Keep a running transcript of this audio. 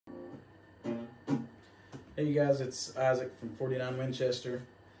Hey you guys, it's Isaac from 49 Winchester.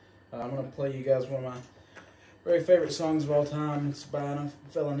 I'm going to play you guys one of my very favorite songs of all time. It's by a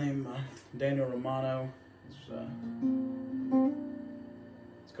fella named Daniel Romano. It's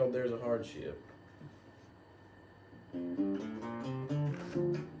called There's a Hardship.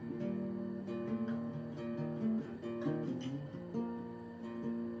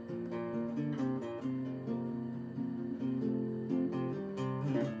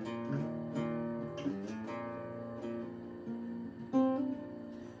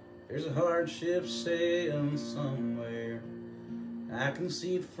 There's a hardship sailing somewhere, I can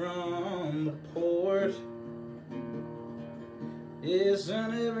see it from the port.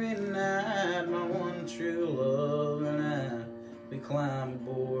 Isn't every night my one true love and I, we climb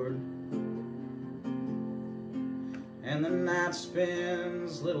aboard, and the night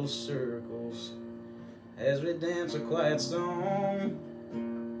spins little circles as we dance a quiet song.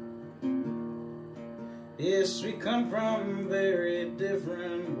 Yes, we come from very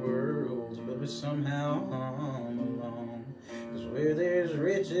different worlds, but we somehow hum along. 'Cause where there's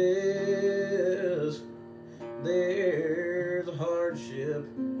riches, there's a hardship,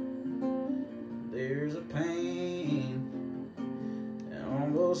 there's a pain, and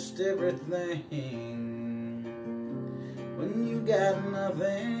almost everything. When you got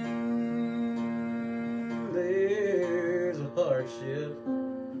nothing, there's a hardship.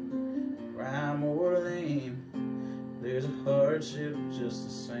 Rhyme or lame, there's a hardship just the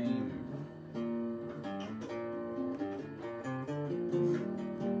same.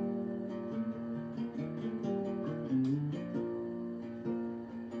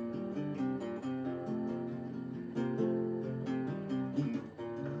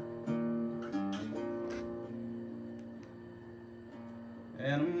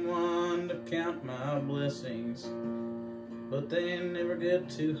 And I'm one to count my blessings, but they never get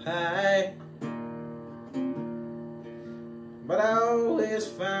too high. But I always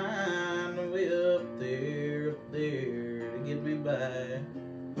find a way up there to get me by.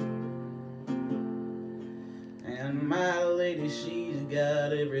 And my lady, she's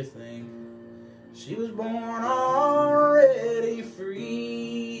got everything. She was born already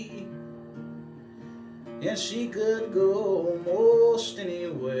free, and she could go most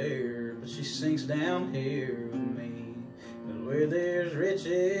anywhere, but she sinks down here with me. But where there's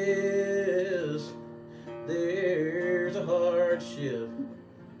riches, there's a hardship,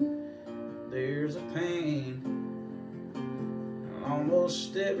 there's a pain,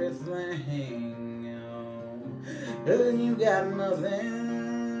 almost everything, you know. And you got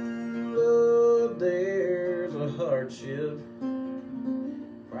nothing, Lord, there's a hardship.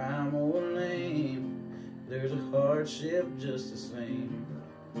 Crime or lame, there's a hardship just the same.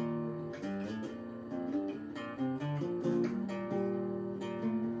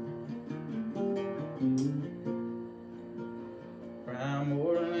 Crime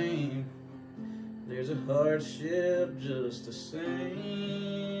or lame, there's a hardship just the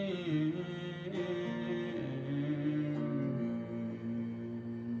same.